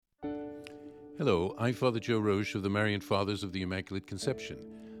Hello, I'm Father Joe Roche of the Marian Fathers of the Immaculate Conception.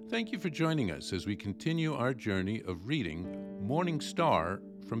 Thank you for joining us as we continue our journey of reading Morning Star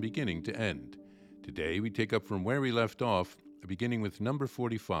from beginning to end. Today we take up from where we left off, beginning with number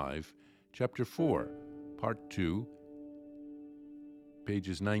 45, chapter 4, part 2,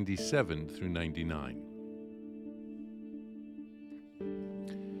 pages 97 through 99.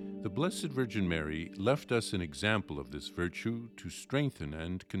 The Blessed Virgin Mary left us an example of this virtue to strengthen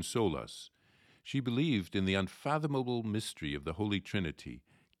and console us. She believed in the unfathomable mystery of the Holy Trinity,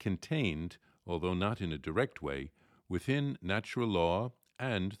 contained, although not in a direct way, within natural law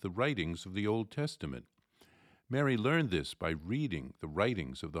and the writings of the Old Testament. Mary learned this by reading the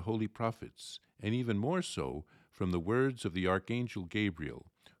writings of the holy prophets, and even more so from the words of the Archangel Gabriel,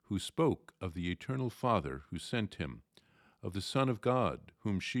 who spoke of the Eternal Father who sent him, of the Son of God,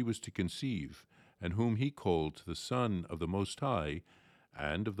 whom she was to conceive, and whom he called the Son of the Most High,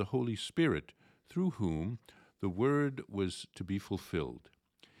 and of the Holy Spirit, through whom the Word was to be fulfilled.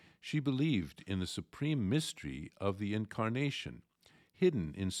 She believed in the supreme mystery of the Incarnation,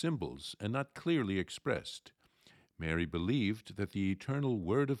 hidden in symbols and not clearly expressed. Mary believed that the eternal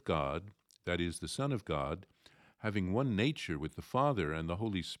Word of God, that is, the Son of God, having one nature with the Father and the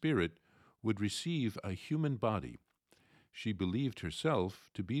Holy Spirit, would receive a human body. She believed herself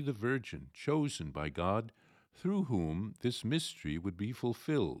to be the Virgin chosen by God, through whom this mystery would be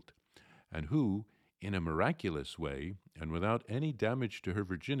fulfilled, and who, in a miraculous way, and without any damage to her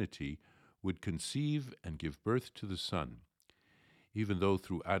virginity, would conceive and give birth to the Son. Even though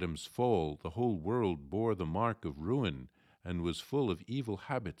through Adam's fall the whole world bore the mark of ruin and was full of evil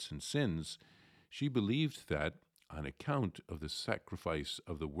habits and sins, she believed that, on account of the sacrifice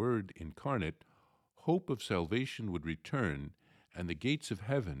of the Word incarnate, hope of salvation would return and the gates of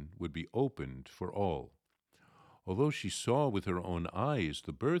heaven would be opened for all. Although she saw with her own eyes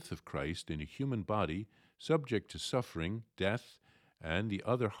the birth of Christ in a human body, subject to suffering, death, and the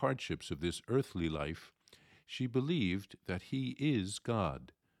other hardships of this earthly life, she believed that he is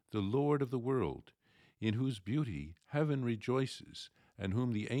God, the Lord of the world, in whose beauty heaven rejoices and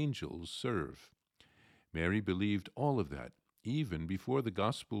whom the angels serve. Mary believed all of that, even before the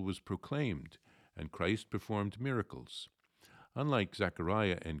gospel was proclaimed and Christ performed miracles. Unlike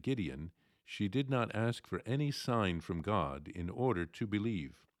Zechariah and Gideon, she did not ask for any sign from God in order to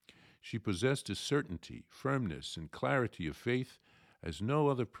believe. She possessed a certainty, firmness, and clarity of faith as no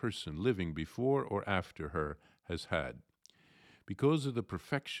other person living before or after her has had. Because of the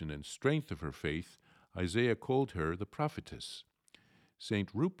perfection and strength of her faith, Isaiah called her the prophetess. St.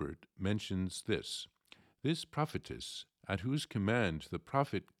 Rupert mentions this: "This prophetess, at whose command the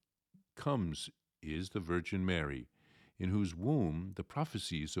prophet comes, is the Virgin Mary, in whose womb the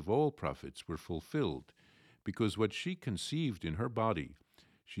prophecies of all prophets were fulfilled, because what she conceived in her body,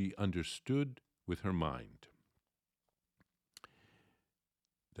 she understood with her mind."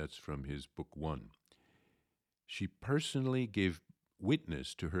 That's from his book 1. She personally gave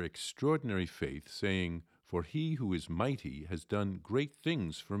witness to her extraordinary faith, saying, "For he who is mighty has done great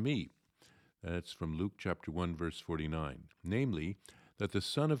things for me." That's from Luke chapter 1, verse 49. Namely, that the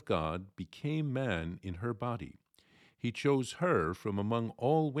Son of God became man in her body. He chose her from among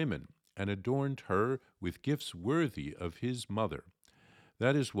all women and adorned her with gifts worthy of his mother.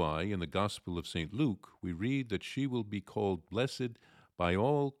 That is why in the Gospel of St. Luke we read that she will be called blessed by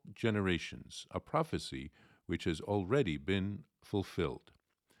all generations, a prophecy which has already been fulfilled.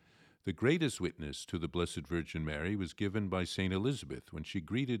 The greatest witness to the Blessed Virgin Mary was given by St. Elizabeth when she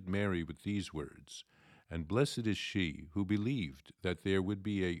greeted Mary with these words: "And blessed is she who believed that there would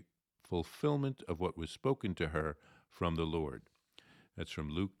be a fulfillment of what was spoken to her from the Lord." That's from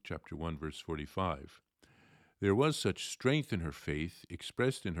Luke chapter 1, verse 45. There was such strength in her faith,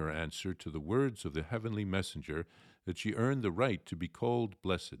 expressed in her answer to the words of the heavenly messenger, that she earned the right to be called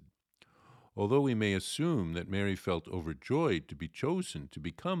blessed. Although we may assume that Mary felt overjoyed to be chosen to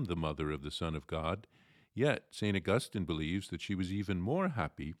become the mother of the Son of God, yet St. Augustine believes that she was even more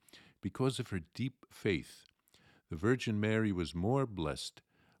happy because of her deep faith. The Virgin Mary was more blessed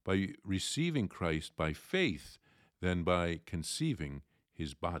by receiving Christ by faith than by conceiving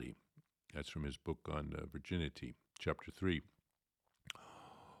his body. That's from his book on virginity, chapter 3.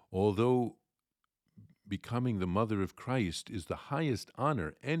 Although becoming the mother of Christ is the highest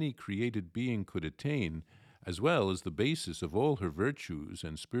honor any created being could attain, as well as the basis of all her virtues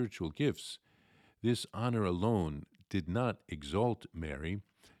and spiritual gifts, this honor alone did not exalt Mary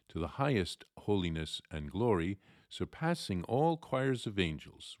to the highest holiness and glory, surpassing all choirs of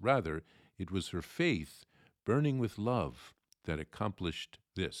angels. Rather, it was her faith, burning with love, that accomplished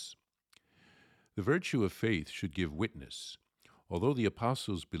this. The virtue of faith should give witness. Although the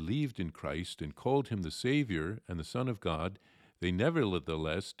apostles believed in Christ and called him the Savior and the Son of God, they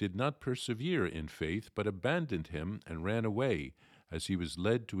nevertheless did not persevere in faith, but abandoned him and ran away as he was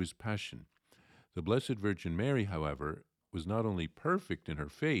led to his passion. The Blessed Virgin Mary, however, was not only perfect in her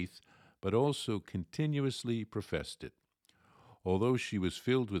faith, but also continuously professed it. Although she was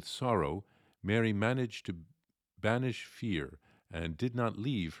filled with sorrow, Mary managed to banish fear and did not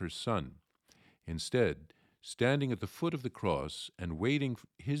leave her son. Instead, standing at the foot of the cross and waiting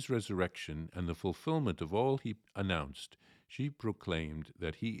his resurrection and the fulfillment of all he announced, she proclaimed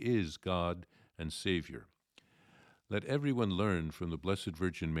that he is God and Savior. Let everyone learn from the Blessed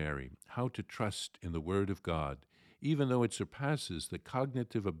Virgin Mary how to trust in the Word of God, even though it surpasses the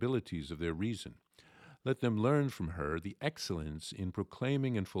cognitive abilities of their reason. Let them learn from her the excellence in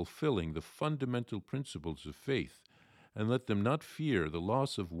proclaiming and fulfilling the fundamental principles of faith, and let them not fear the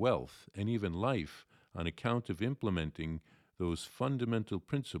loss of wealth and even life on account of implementing those fundamental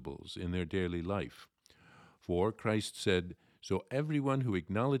principles in their daily life. For Christ said, "So everyone who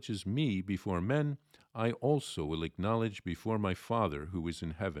acknowledges me before men, I also will acknowledge before my Father who is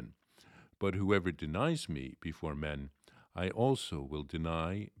in heaven. But whoever denies me before men, I also will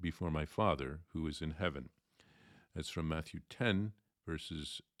deny before my Father who is in heaven." That's from Matthew 10,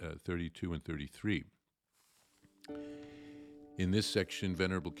 verses 32 and 33. In this section,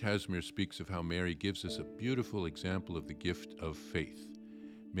 Venerable Casimir speaks of how Mary gives us a beautiful example of the gift of faith.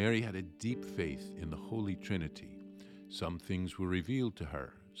 Mary had a deep faith in the Holy Trinity. Some things were revealed to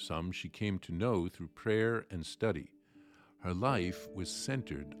her. Some she came to know through prayer and study. Her life was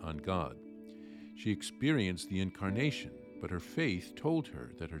centered on God. She experienced the Incarnation, but her faith told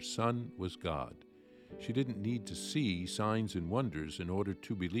her that her Son was God. She didn't need to see signs and wonders in order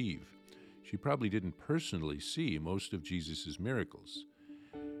to believe. She probably didn't personally see most of Jesus' miracles.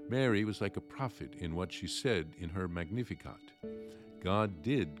 Mary was like a prophet in what she said in her Magnificat. God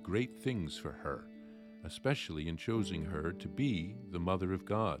did great things for her, especially in choosing her to be the Mother of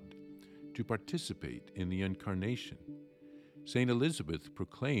God, to participate in the Incarnation. St. Elizabeth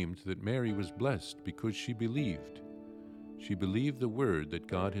proclaimed that Mary was blessed because she believed. She believed the word that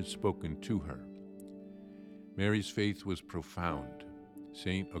God had spoken to her. Mary's faith was profound.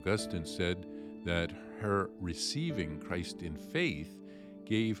 St. Augustine said that her receiving Christ in faith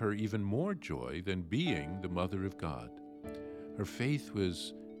gave her even more joy than being the Mother of God. Her faith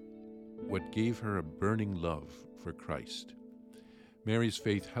was what gave her a burning love for Christ. Mary's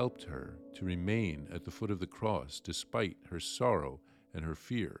faith helped her to remain at the foot of the cross despite her sorrow and her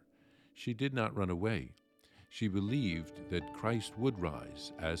fear. She did not run away. She believed that Christ would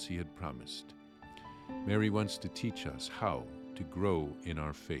rise as he had promised. Mary wants to teach us how to grow in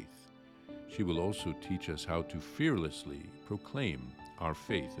our faith. She will also teach us how to fearlessly proclaim our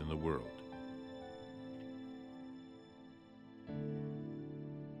faith in the world.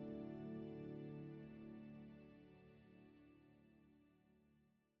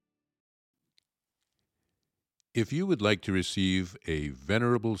 If you would like to receive a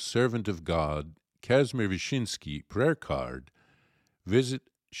Venerable Servant of God, Casimir Wyszynski prayer card, visit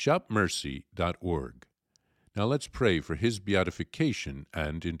shopmercy.org. Now let's pray for his beatification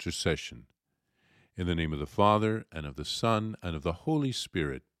and intercession. In the name of the Father, and of the Son, and of the Holy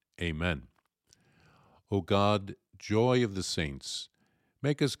Spirit. Amen. O God, joy of the saints,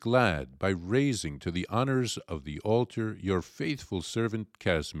 make us glad by raising to the honors of the altar your faithful servant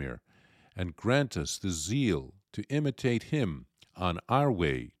Casimir, and grant us the zeal to imitate him on our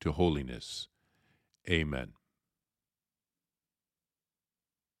way to holiness. Amen.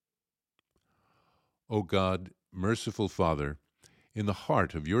 O God, merciful Father, in the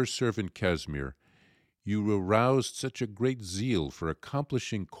heart of your servant Casimir, you aroused such a great zeal for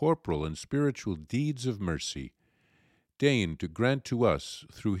accomplishing corporal and spiritual deeds of mercy. Deign to grant to us,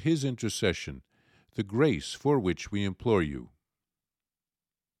 through his intercession, the grace for which we implore you.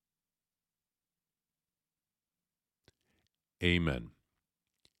 Amen.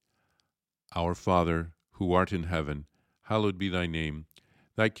 Our Father, who art in heaven, hallowed be thy name.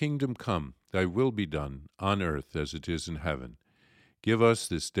 Thy kingdom come, thy will be done, on earth as it is in heaven. Give us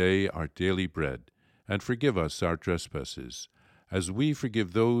this day our daily bread, and forgive us our trespasses, as we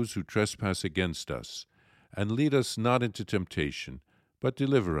forgive those who trespass against us. And lead us not into temptation, but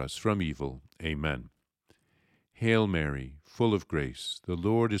deliver us from evil. Amen. Hail Mary, full of grace, the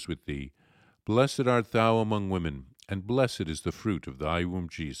Lord is with thee. Blessed art thou among women, and blessed is the fruit of thy womb,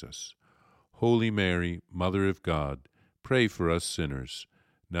 Jesus. Holy Mary, Mother of God, pray for us sinners,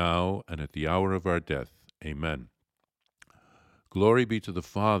 now and at the hour of our death. Amen. Glory be to the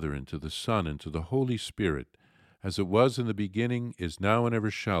Father, and to the Son, and to the Holy Spirit, as it was in the beginning, is now, and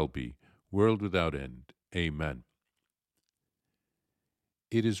ever shall be, world without end. Amen.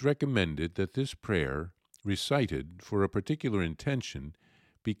 it is recommended that this prayer, recited for a particular intention,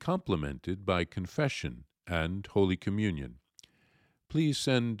 be complemented by confession and Holy Communion. Please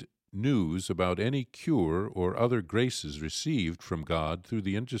send news about any cure or other graces received from God through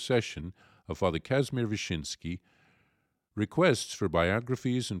the intercession of Father Kazimir Wyszynski, requests for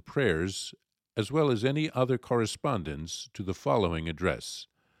biographies and prayers, as well as any other correspondence to the following address: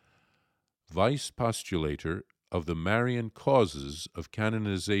 Vice Postulator of the Marian Causes of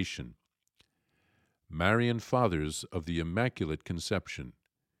Canonization, Marian Fathers of the Immaculate Conception,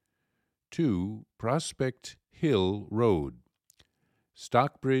 2 Prospect Hill Road,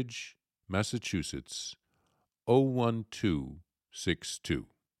 Stockbridge, Massachusetts, 01262.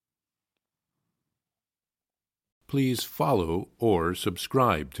 Please follow or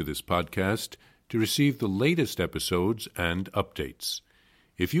subscribe to this podcast to receive the latest episodes and updates.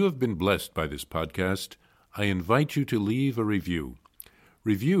 If you have been blessed by this podcast, I invite you to leave a review.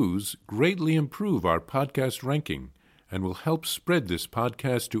 Reviews greatly improve our podcast ranking and will help spread this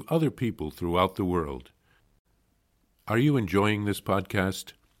podcast to other people throughout the world. Are you enjoying this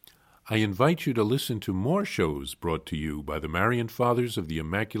podcast? I invite you to listen to more shows brought to you by the Marian Fathers of the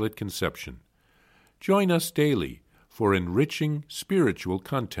Immaculate Conception. Join us daily for enriching spiritual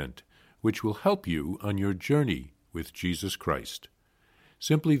content, which will help you on your journey with Jesus Christ.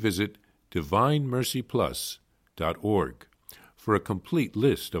 Simply visit DivineMercyPlus.org for a complete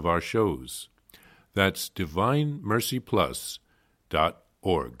list of our shows. That's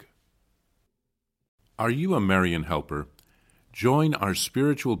DivineMercyPlus.org. Are you a Marian helper? Join our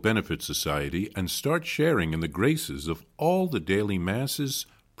Spiritual Benefit Society and start sharing in the graces of all the daily masses,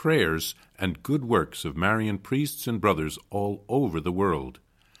 prayers, and good works of Marian priests and brothers all over the world.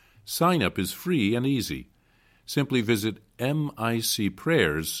 Sign up is free and easy. Simply visit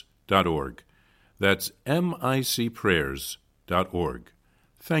micprayers.org. That's micprayers.org.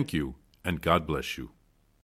 Thank you, and God bless you.